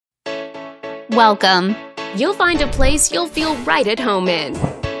Welcome! You'll find a place you'll feel right at home in.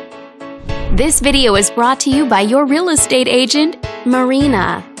 This video is brought to you by your real estate agent,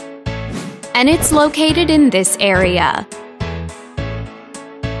 Marina. And it's located in this area.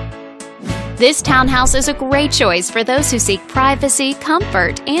 This townhouse is a great choice for those who seek privacy,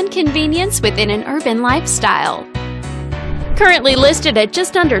 comfort, and convenience within an urban lifestyle. Currently listed at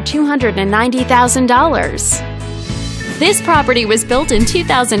just under $290,000. This property was built in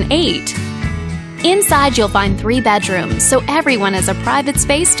 2008. Inside, you'll find 3 bedrooms, so everyone has a private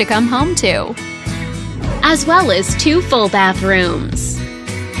space to come home to, as well as 2 full bathrooms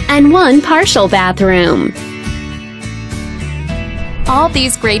and 1 partial bathroom. All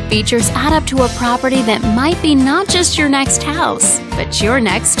these great features add up to a property that might be not just your next house, but your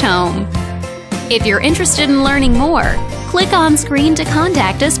next home. If you're interested in learning more, click on screen to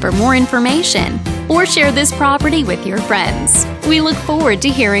contact us for more information or share this property with your friends. We look forward to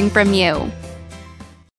hearing from you.